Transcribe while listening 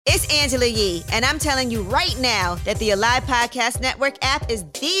It's Angela Yee, and I'm telling you right now that the Alive Podcast Network app is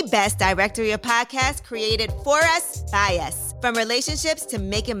the best directory of podcasts created for us, by us. From relationships to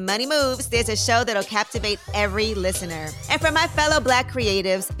making money moves, there's a show that'll captivate every listener. And for my fellow Black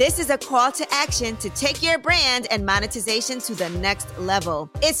creatives, this is a call to action to take your brand and monetization to the next level.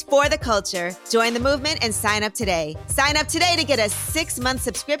 It's for the culture. Join the movement and sign up today. Sign up today to get a 6-month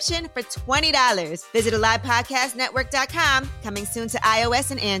subscription for $20. Visit AlivePodcastNetwork.com, coming soon to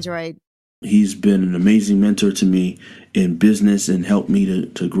iOS and Android. He's been an amazing mentor to me in business and helped me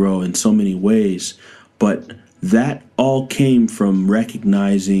to grow in so many ways. But that all came from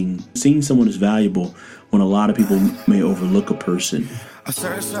recognizing, seeing someone as valuable when a lot of people may overlook a person. I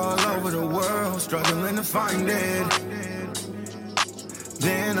searched all over the world, struggling to find it.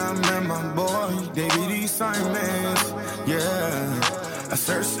 Then I met my boy, David D. Simons. Yeah, I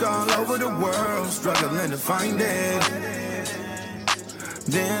searched all over the world, struggling to find it.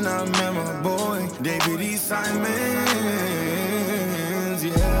 Then I met my boy, David D. Simons.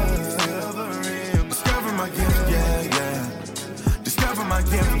 Yeah. Discover my gift, yeah, yeah. Discover my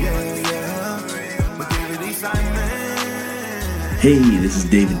gift, yeah, yeah. With David D. Simons. Hey, this is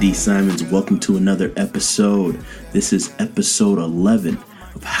David D. Simons. Welcome to another episode. This is episode 11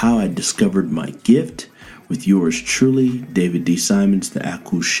 of How I Discovered My Gift with yours truly, David D. Simons, the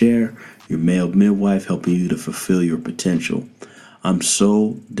accoucheur, your male midwife, helping you to fulfill your potential. I'm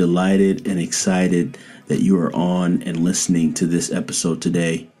so delighted and excited that you are on and listening to this episode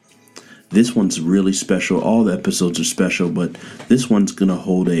today. This one's really special. All the episodes are special, but this one's going to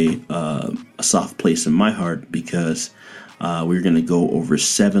hold a soft place in my heart because we're going to go over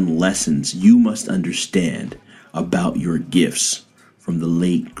 7 lessons you must understand about your gifts from the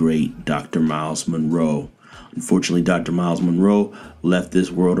late, great Dr. Myles Munroe. Unfortunately, Dr. Myles Munroe left this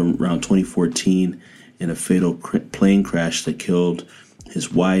world around 2014 in a fatal plane crash that killed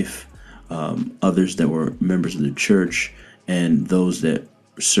his wife, others that were members of the church, and those that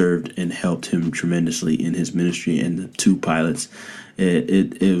served and helped him tremendously in his ministry, and the 2 pilots.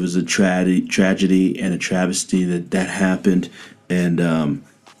 It was a tragedy and a travesty that happened. And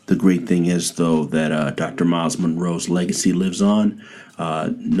the great thing is, though, that Dr. Myles Munroe's legacy lives on,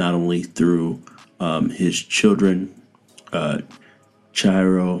 not only through his children,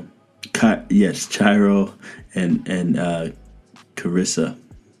 Chiro and Charissa.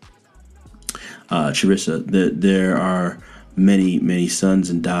 There are many sons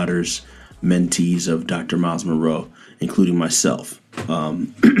and daughters, mentees of Dr. Myles Munroe, including myself,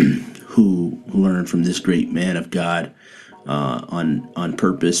 who learned from this great man of God on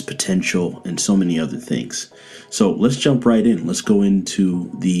purpose, potential, and so many other things. So let's jump right in. Let's go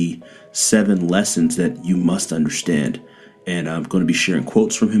into the 7 lessons that you must understand. And I'm going to be sharing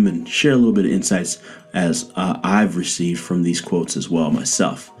quotes from him and share a little bit of insights as I've received from these quotes as well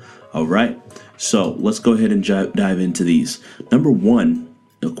myself. All right. So let's go ahead and dive into these. Number 1,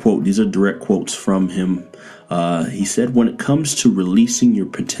 a quote. These are direct quotes from him. He said, "When it comes to releasing your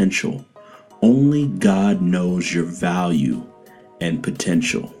potential, only God knows your value and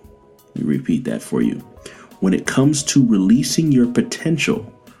potential." Let me repeat that for you. When it comes to releasing your potential,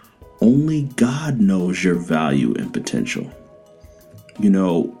 only God knows your value and potential. You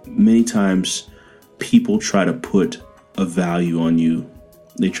know, many times people try to put a value on you.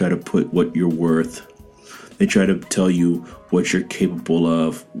 They try to put what you're worth. They try to tell you what you're capable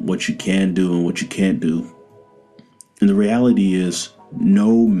of, what you can do and what you can't do. And the reality is,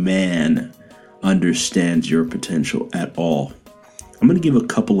 no man understands your potential at all. I'm going to give a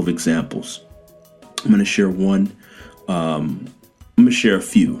couple of examples. I'm going to share one. I'm going to share a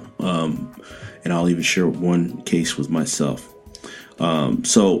few, and I'll even share one case with myself.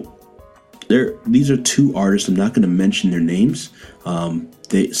 These are 2 artists. I'm not going to mention their names. One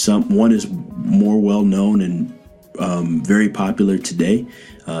is more well known and very popular today,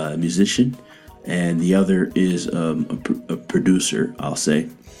 a musician, and the other is a producer. I'll say,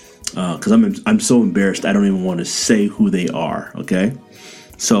 because I'm so embarrassed, I don't even want to say who they are. Okay,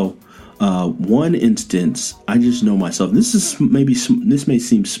 so. One instance, I just know myself. This may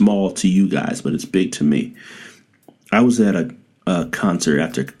seem small to you guys, but it's big to me. I was at a concert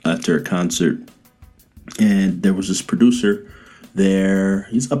after a concert, and there was this producer there.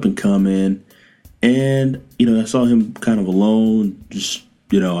 He's up and coming, and I saw him kind of alone. Just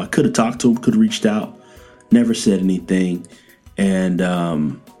I could have talked to him, could have reached out, never said anything, and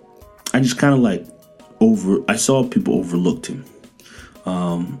I just kind of I saw people overlooked him.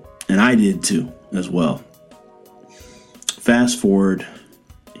 And I did too, as well. Fast forward,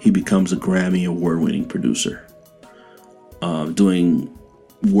 he becomes a Grammy award-winning producer, doing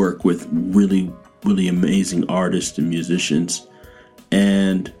work with really, really amazing artists and musicians.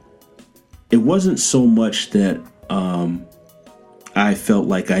 And it wasn't so much that I felt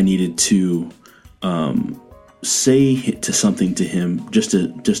like I needed to say something to him just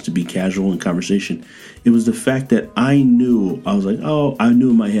to be casual in conversation. It was the fact that I knew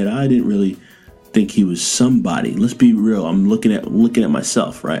in my head I didn't really think he was somebody. Let's be real. I'm looking at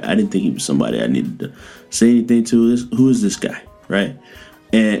myself, right? I didn't think he was somebody I needed to say anything to. Who is this guy, right?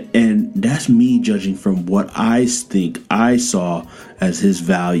 And that's me judging from what I think I saw as his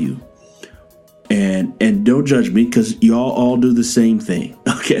value. And don't judge me, because y'all all do the same thing,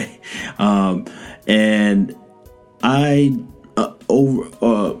 okay? And I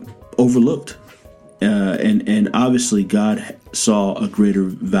overlooked, and obviously God saw a greater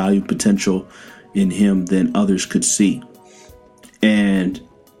value potential in him than others could see, and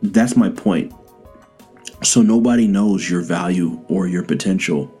that's my point. So nobody knows your value or your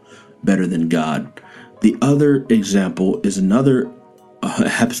potential better than God. The other example is another.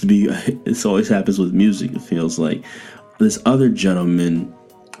 Happens to be. This always happens with music. It feels like this other gentleman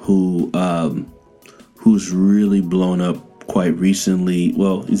who's really blown up quite recently.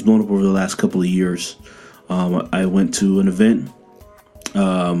 Well, he's blown up over the last couple of years. I went to an event.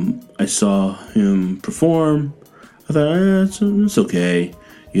 I saw him perform. I thought it's okay,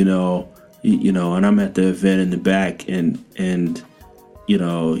 you know, and I'm at the event in the back, and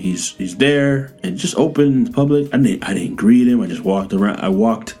he's there and just open in the public. I didn't greet him. I just walked around. I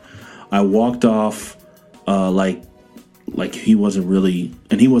walked off like he wasn't really,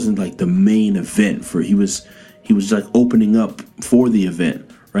 and he wasn't like the main event for. He was like opening up for the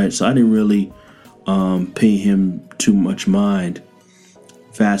event, right? So I didn't really pay him too much mind.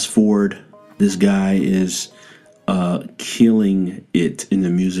 Fast forward, this guy is killing it in the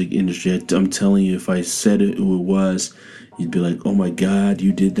music industry. I'm telling you, if I said it, who it was, you'd be like, "Oh my God,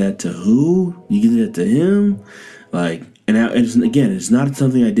 you did that to who? You did that to him?" Like, and it's not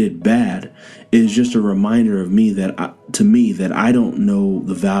something I did bad. It's just a reminder of me that I don't know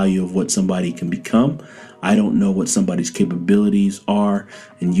the value of what somebody can become. I don't know what somebody's capabilities are,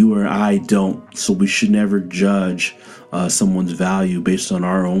 and you or I don't. So we should never judge someone's value based on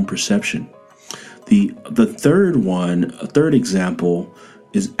our own perception. The third example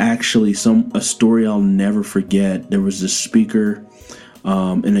is actually a story I'll never forget. There was this speaker,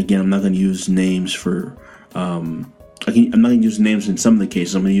 and again, I'm not going to use names for. I'm not going to use names in some of the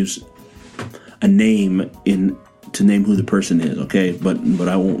cases. I'm going to use a name to name who the person is. Okay, but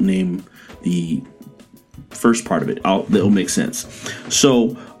I won't name the first part of it. It'll make sense.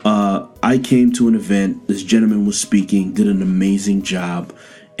 So I came to an event. This gentleman was speaking, did an amazing job,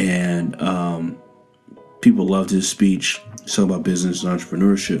 and people loved his speech. He's talking about business and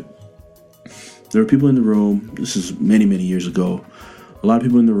entrepreneurship. There were people in the room. This is many, many years ago. A lot of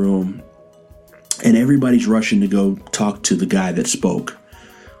people in the room, and everybody's rushing to go talk to the guy that spoke.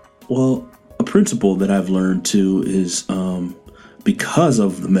 Well, a principle that I've learned too is because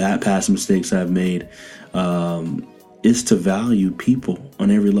of the past mistakes I've made, is to value people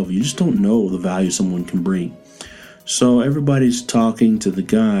on every level. You just don't know the value someone can bring. So everybody's talking to the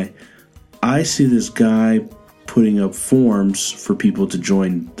guy. I see this guy putting up forms for people to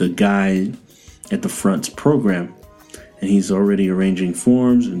join the guy at the front's program. And he's already arranging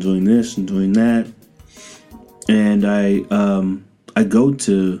forms and doing this and doing that. And I go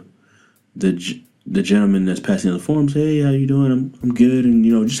to the gentleman that's passing the forms. "Hey, how you doing?" I'm good. And,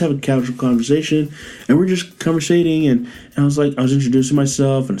 just have a casual conversation. And we're just conversating. And I was introducing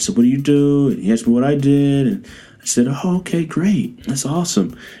myself. And I said, "What do you do?" And he asked me what I did. And I said, "Oh, okay, great. That's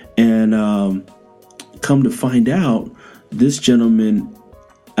awesome." And come to find out, this gentleman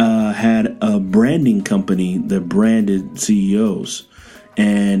had a branding company that branded CEOs.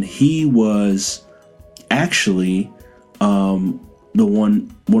 And he was actually one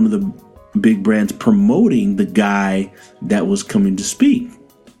of the big brands promoting the guy that was coming to speak.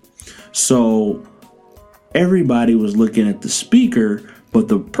 So everybody was looking at the speaker, but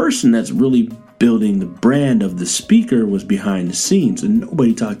the person that's really building the brand of the speaker was behind the scenes, and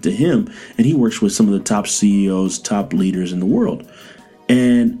nobody talked to him. And he works with some of the top CEOs, top leaders in the world.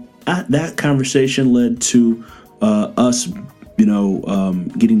 And that conversation led to us,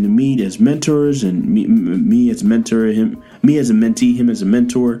 getting to meet as mentors, and me as mentor, me as a mentee, him as a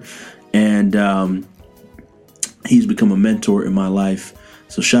mentor. And he's become a mentor in my life.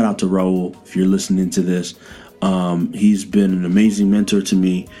 So shout out to Raul if you're listening to this. He's been an amazing mentor to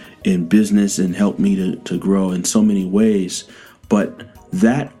me in business and helped me to grow in so many ways. But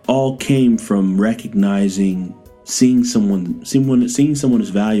that all came from recognizing, seeing someone is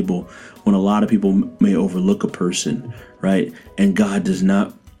valuable when a lot of people may overlook a person, right? And God does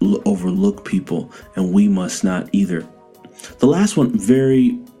not overlook people, and we must not either. The last one,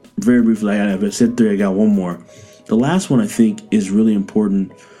 very very briefly, I said 3, I got one more. The last one I think is really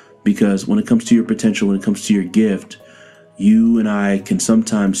important because when it comes to your potential, when it comes to your gift, you and I can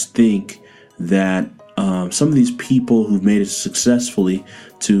sometimes think that some of these people who've made it successfully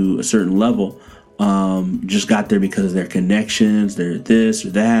to a certain level just got there because of their connections, their this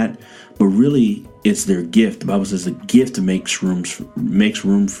or that. But really, it's their gift. The Bible says the gift makes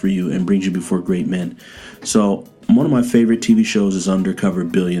room for you and brings you before great men. So one of my favorite TV shows is Undercover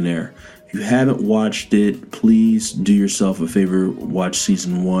Billionaire. If you haven't watched it, please do yourself a favor. Watch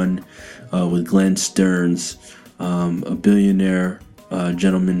season 1 with Glenn Stearns, a billionaire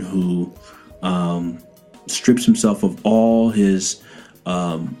gentleman who strips himself of all his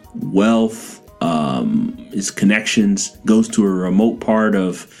wealth, his connections, goes to a remote part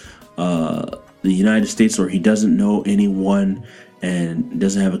of the United States where he doesn't know anyone and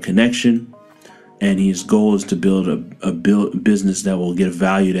doesn't have a connection. And his goal is to build a business that will get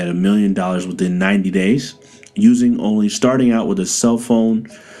valued at $1 million within 90 days, starting out with a cell phone,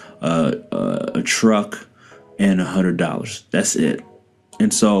 a truck, and $100. That's it.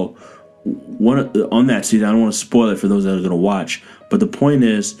 And so on that season, I don't want to spoil it for those that are going to watch, but the point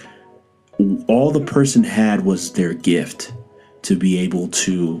is, all the person had was their gift to be able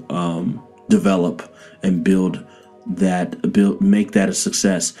to develop and make that a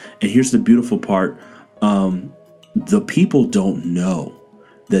success. And here's the beautiful part. The people don't know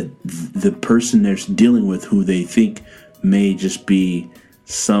that the person they're dealing with, who they think may just be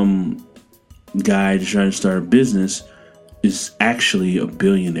some guy just trying to start a business, is actually a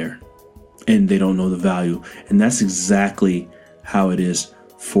billionaire, and they don't know the value. And that's exactly how it is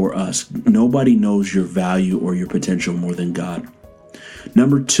for us. Nobody knows your value or your potential more than God.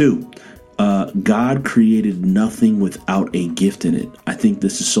 Number 2, God created nothing without a gift in it. I think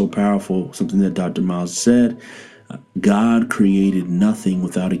this is so powerful, something that Dr. Miles said. God created nothing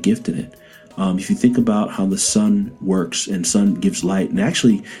without a gift in it. If you think about how the sun works, and sun gives light and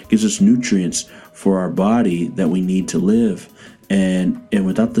actually gives us nutrients for our body that we need to live, and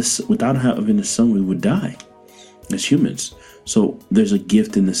without having the sun, we would die as humans. So there's a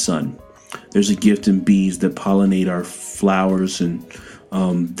gift in the sun. There's a gift in bees that pollinate our flowers, and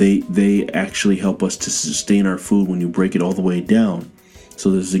they actually help us to sustain our food when you break it all the way down.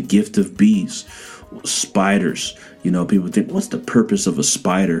 So there's a gift of bees. Spiders, people think, what's the purpose of a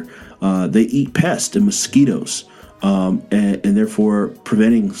spider? They eat pests and mosquitoes, and therefore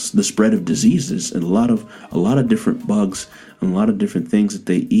preventing the spread of diseases and a lot of different bugs and a lot of different things that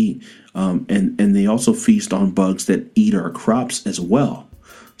they eat. And they also feast on bugs that eat our crops as well.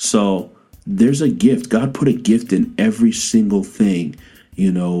 So there's a gift. God put a gift in every single thing,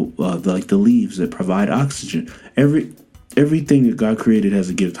 like the leaves that provide oxygen. Everything that God created has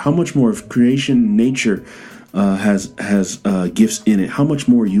a gift. How much more if creation, nature has gifts in it? How much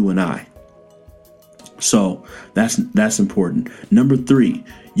more you and I? So that's important. Number 3,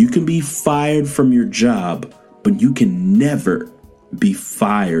 you can be fired from your job, but you can never be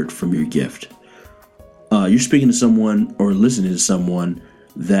fired from your gift. You're speaking to someone or listening to someone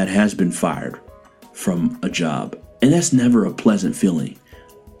that has been fired from a job, and that's never a pleasant feeling.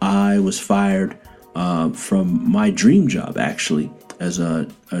 I was fired from my dream job, actually, as a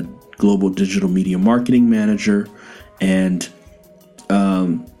global digital media marketing manager. And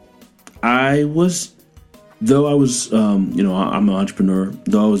I'm an entrepreneur,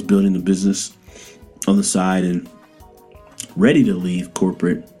 though I was building the business on the side and ready to leave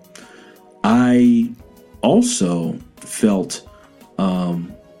corporate, I also felt a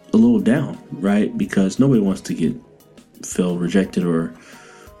little down, right? Because nobody wants to feel rejected or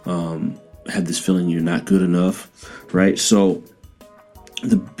have this feeling you're not good enough, right? So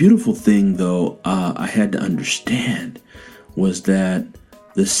the beautiful thing, though, I had to understand was that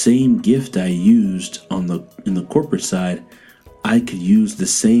the same gift I used in the corporate side, I could use the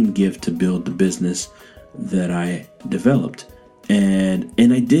same gift to build the business that I developed, and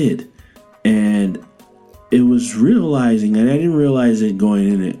I did, and it was realizing, and I didn't realize it going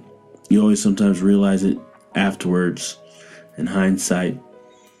in it. You always sometimes realize it afterwards, in hindsight,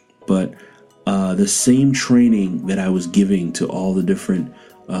 but the same training that I was giving to all the different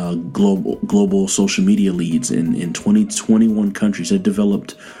global social media leads in 21 countries, I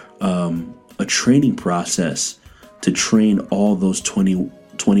developed a training process to train all those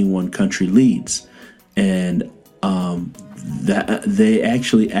 21 country leads. And that they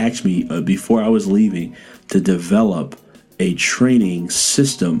actually asked me before I was leaving to develop a training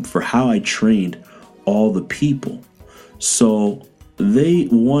system for how I trained all the people. So they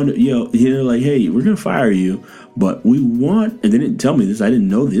wanted, they're like, hey, we're going to fire you, but we want, and they didn't tell me this, I didn't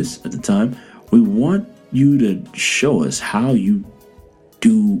know this at the time, we want you to show us how you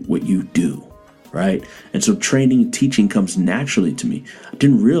do what you do, right? And so training and teaching comes naturally to me. I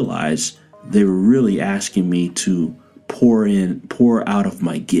didn't realize they were really asking me to pour out of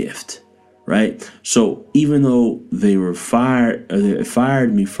my gift, right? So even though they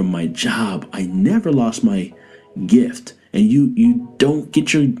fired me from my job, I never lost my gift. And you don't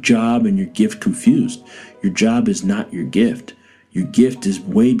get your job and your gift confused. Your job is not your gift. Your gift is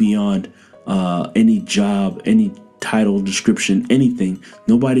way beyond any job, any title, description, anything.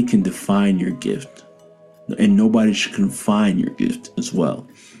 Nobody can define your gift, and nobody should confine your gift as well.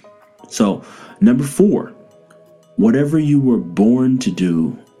 So, number 4, whatever you were born to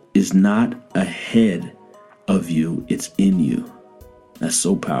do is not ahead of you, it's in you. That's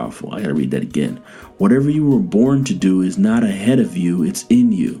so powerful. I gotta read that again. Whatever you were born to do is not ahead of you, it's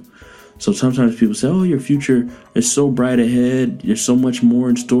in you. So sometimes people say, oh, your future is so bright ahead. There's so much more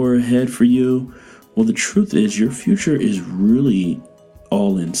in store ahead for you. Well, the truth is your future is really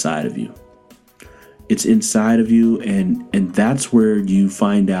all inside of you. It's inside of you, and that's where you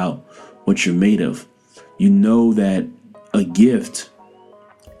find out what you're made of. You know that a gift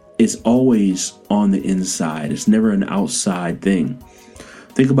is always on the inside. It's never an outside thing.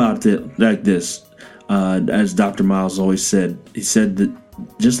 Think about it like this. As Dr. Miles always said, he said that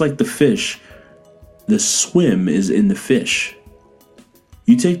just like the fish, the swim is in the fish.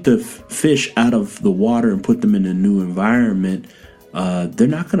 You take the fish out of the water and put them in a new environment, they're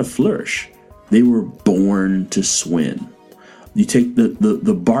not going to flourish. They were born to swim. You take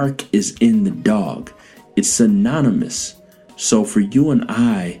the bark is in the dog. It's synonymous. So for you and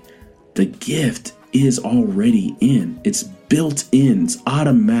I, the gift is already in. It's built in. It's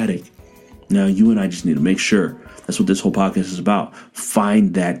automatic. Now you and I just need to make sure. That's what this whole podcast is about.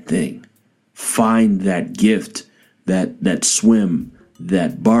 Find that thing. Find that gift, that swim,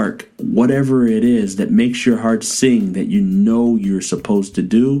 that bark, whatever it is that makes your heart sing, that you know you're supposed to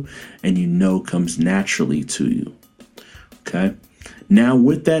do and you know comes naturally to you. Okay? Now,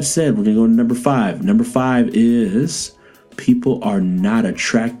 with that said, we're going to go to number 5. Number 5 is people are not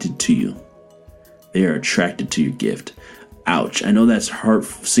attracted to you. They are attracted to your gift. Ouch. I know that's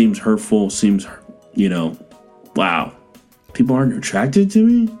seems hurtful, seems, wow. People aren't attracted to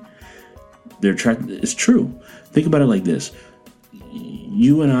me? They're attracted. It's true. Think about it like this.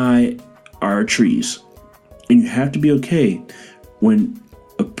 You and I are trees, and you have to be okay when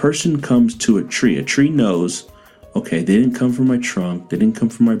a person comes to a tree knows, okay, they didn't come from my trunk, they didn't come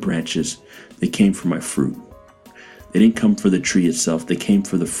from my branches, they came from my fruit. They didn't come for the tree itself, they came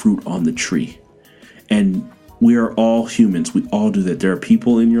for the fruit on the tree. And we are all humans, we all do that. There are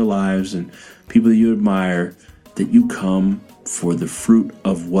people in your lives and people that you admire that you come for the fruit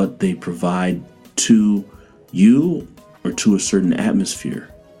of what they provide to you or to a certain atmosphere.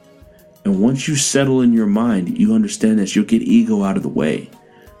 And once you settle in your mind, you understand this, you'll get ego out of the way.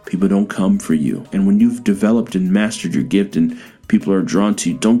 People don't come for you. And when you've developed and mastered your gift and people are drawn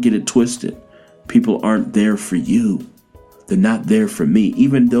to you, don't get it twisted. People aren't there for you. They're not there for me.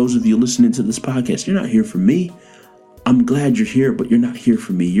 Even those of you listening to this podcast, you're not here for me. I'm glad you're here, but you're not here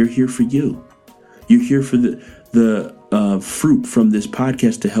for me. You're here for you. You're here for the fruit from this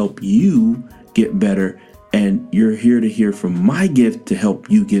podcast to help you get better. And you're here to hear from my gift to help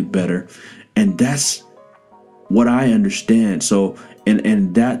you get better. And that's what I understand. So,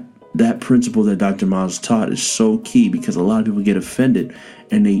 and that principle that Dr. Miles taught is so key, because a lot of people get offended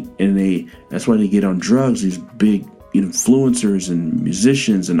and they that's why they get on drugs, these big influencers and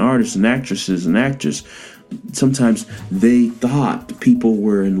musicians and artists and actresses and actors. Sometimes they thought people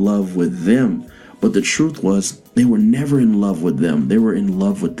were in love with them, but the truth was they were never in love with them. They were in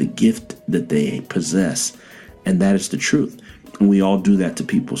love with the gift that they possess, and that is the truth. And we all do that to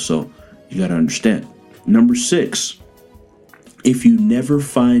people, so you got to understand. Number 6, if you never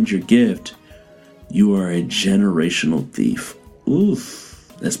find your gift, you are a generational thief.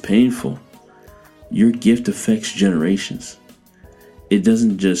 Oof, that's painful. Your gift affects generations.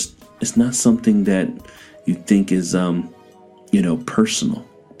 It's not something that you think is, personal.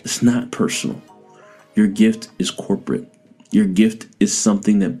 It's not personal. Your gift is corporate. Your gift is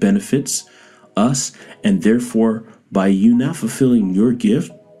something that benefits us, and therefore, by you not fulfilling your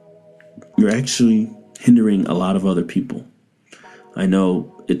gift, you're actually hindering a lot of other people. I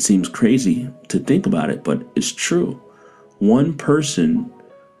know it seems crazy to think about it, but it's true. One person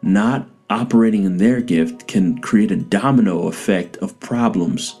not operating in their gift can create a domino effect of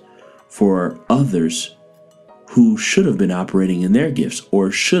problems for others who should have been operating in their gifts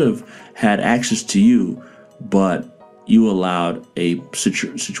or should have had access to you, but you allowed a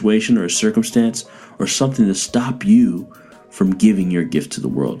situation or a circumstance or something to stop you from giving your gift to the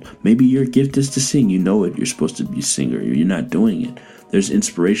world. Maybe your gift is to sing. You know it. You're supposed to be a singer. You're not doing it. There's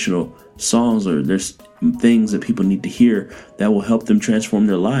inspirational songs, or there's things that people need to hear that will help them transform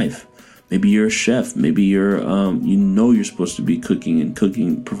their life. Maybe you're a chef. Maybe you're, you're supposed to be cooking,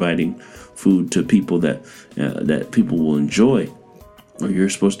 providing food to people that people will enjoy. Or you're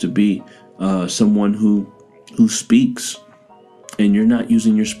supposed to be someone who speaks, and you're not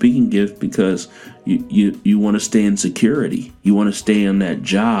using your speaking gift because you want to stay in security. You want to stay on that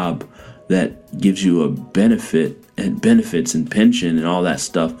job that gives you a benefit and benefits and pension and all that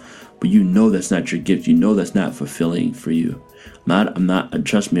stuff. But you know that's not your gift. You know that's not fulfilling for you.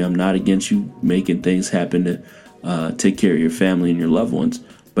 Trust me, I'm not against you making things happen to take care of your family and your loved ones.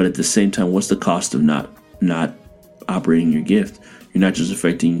 But at the same time, what's the cost of not operating your gift? You're not just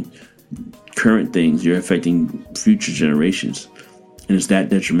affecting current things, you're affecting future generations. And it's that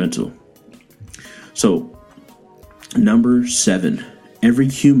detrimental. So, number 7, every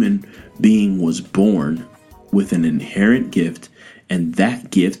human being was born with an inherent gift, and that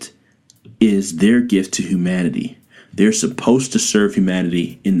gift is their gift to humanity. They're supposed to serve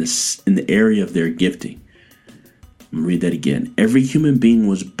humanity in the area of their gifting. I'm going to read that again. Every human being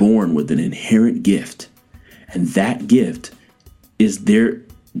was born with an inherent gift, and that gift is their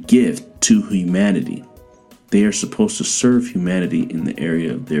gift to humanity. They are supposed to serve humanity in the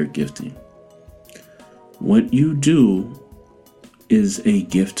area of their gifting. What you do is a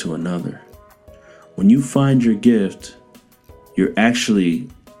gift to another. When you find your gift, you're actually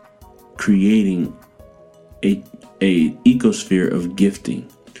creating a ecosphere of gifting.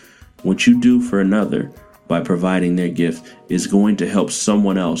 What you do for another by providing their gift is going to help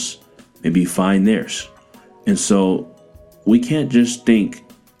someone else maybe find theirs. And so we can't just think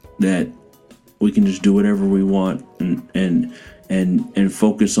that we can just do whatever we want and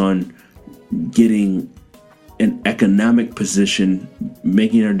focus on getting an economic position,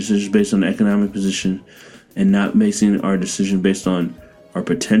 making our decisions based on economic position, and not making our decision based on our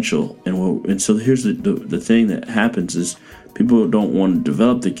potential. And so here's the thing that happens is people don't want to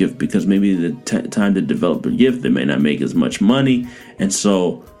develop the gift because maybe the time to develop a gift, they may not make as much money. And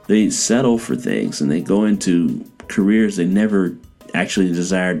so they settle for things and they go into careers they never actually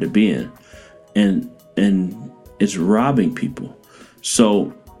desired to be in. And it's robbing people. So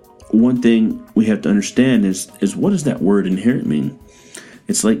one thing we have to understand is what does that word inherent mean?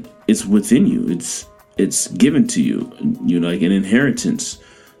 It's like it's within you. It's given to you. You know, like an inheritance.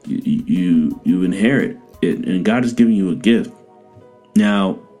 You inherit it, and God has given you a gift.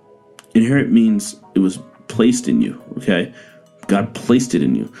 Now, inherent means it was placed in you. Okay, God placed it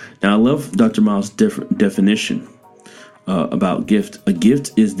in you. Now, I love Dr. Miles' definition about gift. A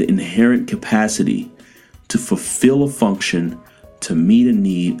gift is the inherent capacity to fulfill a function, to meet a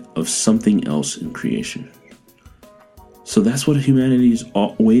need of something else in creation. So that's what humanity is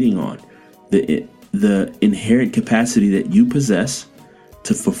waiting on. The inherent capacity that you possess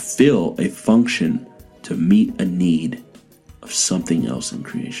to fulfill a function, to meet a need of something else in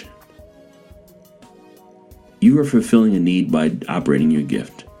creation. You are fulfilling a need by operating your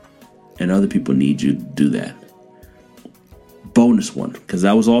gift, and other people need you to do that. Bonus one, because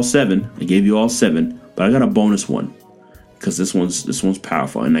that was all 7. I gave you all 7, but I got a bonus one because this one's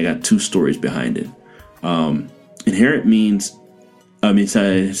powerful, and I got 2 stories behind it. Inherent means,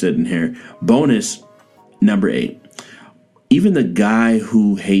 I said inherent. Bonus, number 8. Even the guy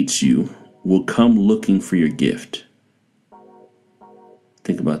who hates you will come looking for your gift.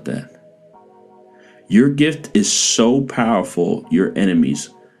 Think about that. Your gift is so powerful, your enemies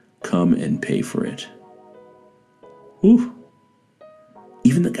come and pay for it. Whew.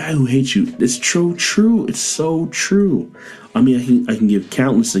 Even the guy who hates you, it's true. It's so true. I mean, I can give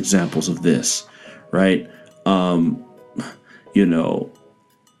countless examples of this, right?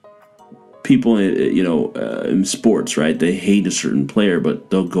 People, in sports, right? They hate a certain player,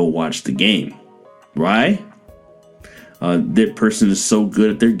 but they'll go watch the game, right? That person is so good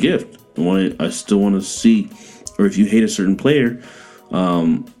at their gift. I still want to see, or if you hate a certain player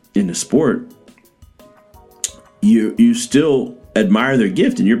in the sport, you still admire their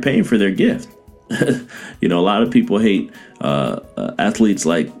gift and you're paying for their gift. A lot of people hate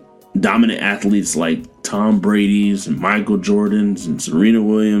dominant athletes like Tom Brady's and Michael Jordan's and Serena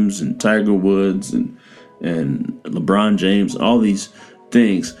Williams and Tiger Woods and LeBron James, all these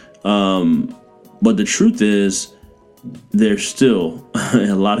things. But the truth is, they're still, in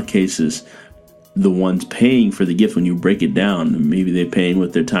a lot of cases, the ones paying for the gift when you break it down. Maybe they're paying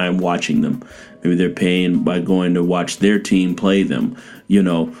with their time watching them. Maybe they're paying by going to watch their team play them.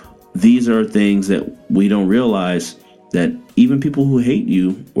 These are things that we don't realize, that even people who hate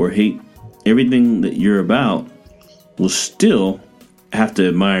you or hate everything that you're about will still have to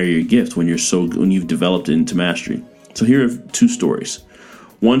admire your gift when you've developed it into mastery. So here are 2 stories.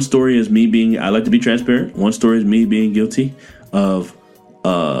 One story is me I like to be transparent. One story is me being guilty of,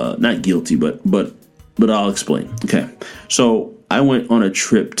 not guilty, but I'll explain. Okay. So I went on a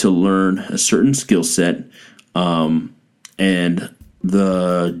trip to learn a certain skill set. And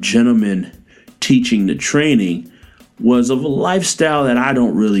the gentleman teaching the training was of a lifestyle that I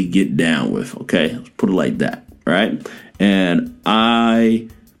don't really get down with. Okay. Let's put it like that. Right. And I,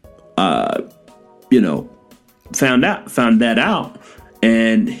 found that out.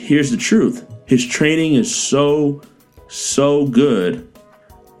 And here's the truth. His training is so good.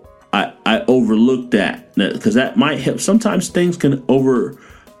 I overlooked that because that might help. Sometimes things can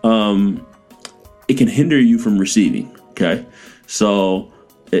it can hinder you from receiving. Okay. So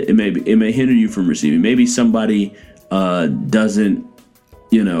it may hinder you from receiving. Maybe somebody doesn't,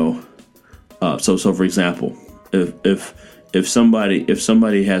 so for example, if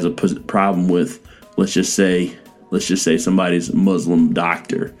somebody has a problem with, let's just say somebody's a Muslim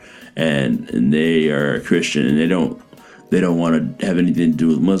doctor and they are a Christian and they don't want to have anything to do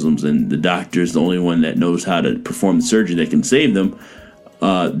with Muslims, and the doctor is the only one that knows how to perform the surgery that can save them,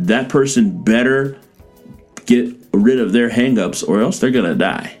 that person better get rid of their hangups or else they're gonna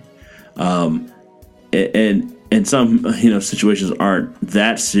die. And some situations aren't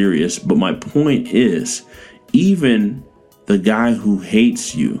that serious, but my point is, even the guy who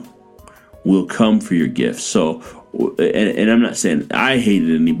hates you will come for your gift. So, and I'm not saying I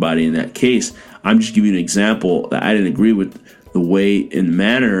hated anybody in that case. I'm just giving you an example that I didn't agree with the way and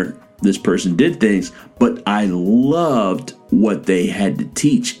manner this person did things, but I loved what they had to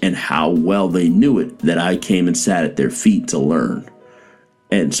teach and how well they knew it, that I came and sat at their feet to learn.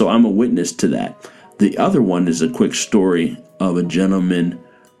 And so I'm a witness to that. The other one is a quick story of a gentleman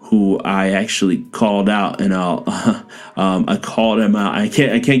who I actually called out, and I called him out. I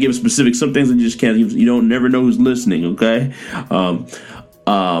can't give specifics. Some things I just can't give. You don't never know who's listening. Okay.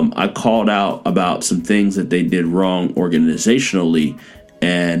 I called out about some things that they did wrong organizationally,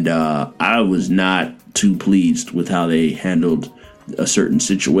 and I was not too pleased with how they handled a certain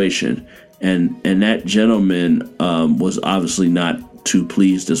situation. And that gentleman was obviously not too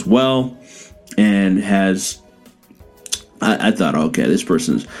pleased as well, and I thought, okay, this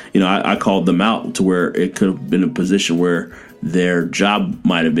person's, I called them out to where it could have been a position where their job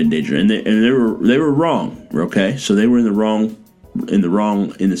might have been dangerous, and they were wrong. Okay, so they were in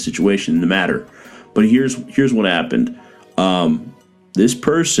the situation, in the matter. But here's what happened. This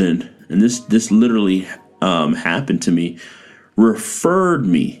person, and this literally happened to me, referred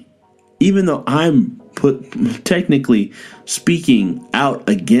me, even though I'm technically speaking out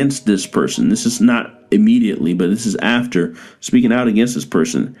against this person. This is not immediately, but this is after speaking out against this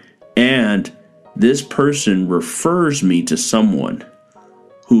person. And this person refers me to someone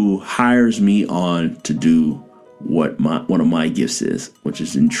who hires me on to do what one of my gifts is, which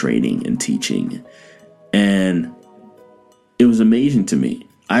is in training and teaching. And it was amazing to me.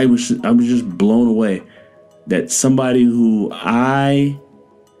 I was just blown away that somebody who I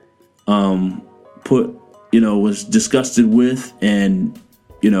was disgusted with and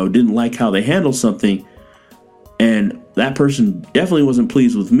didn't like how they handled something, and that person definitely wasn't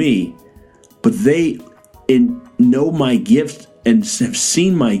pleased with me, but they know my gift and have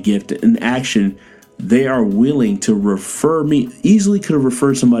seen my gift in action. They are willing to refer me. Easily could have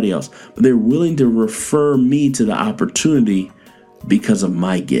referred somebody else, but they're willing to refer me to the opportunity because of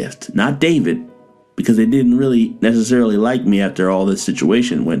my gift. Not David, because they didn't really necessarily like me after all this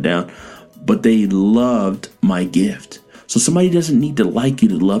situation went down, but they loved my gift. So somebody doesn't need to like you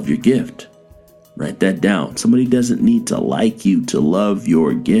to love your gift. Write that down. Somebody doesn't need to like you to love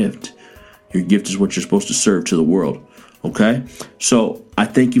your gift. Your gift is what you're supposed to serve to the world. Okay? So I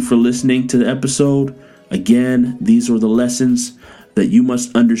thank you for listening to the episode. Again, these are the lessons that you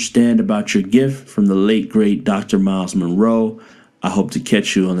must understand about your gift from the late, great Dr. Miles Monroe. I hope to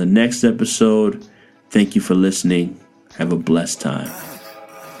catch you on the next episode. Thank you for listening. Have a blessed time.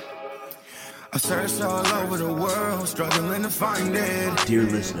 I searched all over the world, struggling to find it. Dear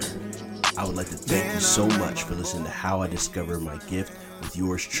listener, I would like to thank you so much for listening to How I Discovered My Gift with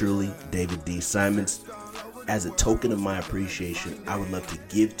yours truly, David D. Simons. As a token of my appreciation, I would love to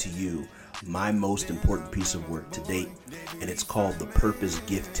give to you my most important piece of work to date, and it's called the Purpose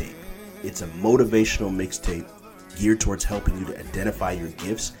Gift Tape. It's a motivational mixtape geared towards helping you to identify your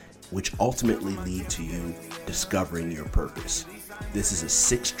gifts, which ultimately lead to you discovering your purpose. This is a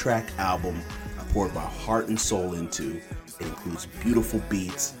 6-track album I poured my heart and soul into. It includes beautiful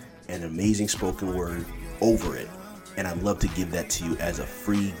beats and amazing spoken word over it, and I'd love to give that to you as a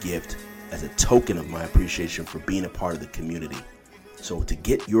free gift as a token of my appreciation for being a part of the community. So to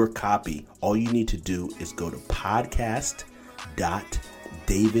get your copy, all you need to do is go to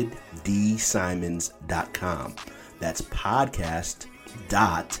podcast.daviddsimons.com. That's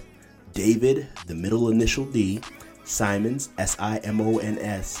podcast.david, the middle initial D, Simons,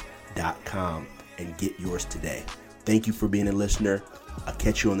 SIMONS.com, and get yours today. Thank you for being a listener. I'll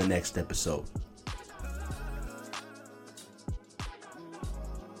catch you on the next episode.